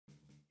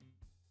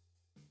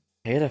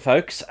Hey there,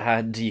 folks,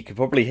 and you can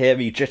probably hear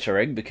me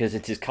jittering because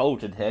it is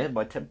cold in here.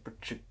 My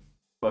temperature,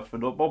 my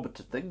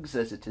thermometer thing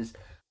says it is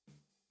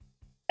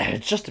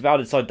just about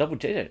inside double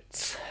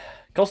digits.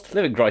 Cost of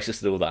living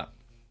crisis and all that.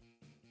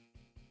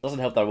 Doesn't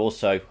help that I'm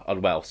also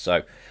unwell,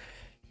 so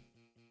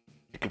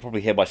you can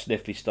probably hear my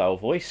sniffly style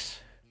voice.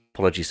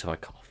 Apologies if I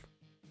cough.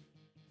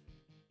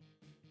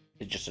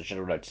 It's just a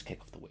general note to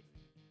kick off the week.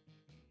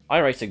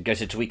 iRacing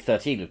goes into week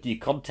 13 with new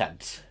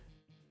content.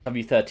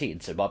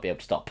 W13, so might be able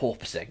to start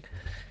porpoising.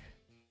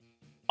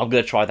 I'm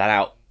going to try that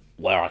out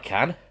where I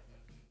can.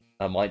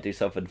 I might do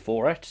something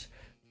for it.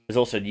 There's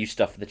also new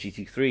stuff for the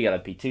GT3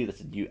 LMP2.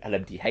 There's a new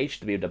LMDH,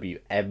 the BMW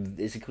M.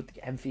 Is it called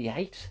the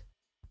MV8?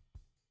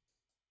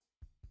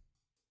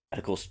 And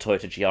of course,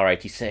 Toyota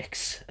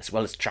GR86, as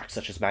well as tracks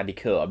such as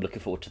Mandy-Cour. I'm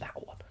looking forward to that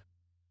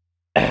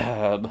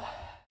one.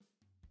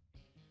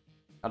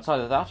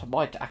 Outside of that, I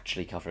might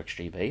actually cover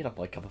Extreme E, and I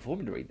might cover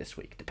Formula E this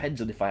week. Depends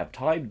on if I have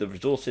time, the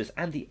resources,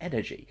 and the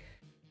energy.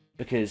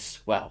 Because,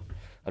 well,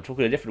 I'm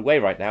talking a different way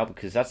right now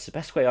because that's the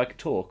best way I can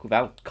talk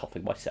without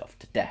coughing myself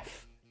to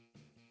death.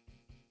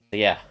 So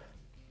yeah.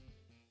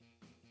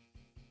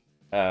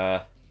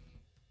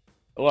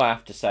 All I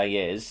have to say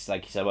is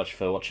thank you so much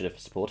for watching and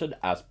for supporting,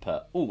 as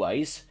per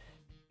always.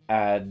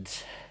 And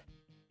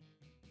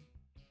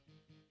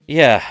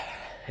yeah,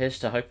 here's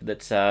to hoping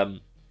that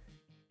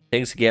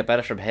things can get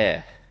better from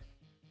here.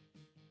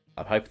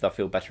 I'm hoping they'll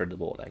feel better in the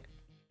morning.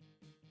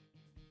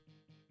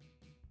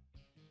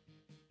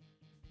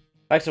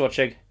 Thanks for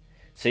watching.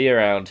 See you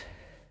around.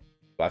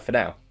 Bye for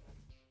now.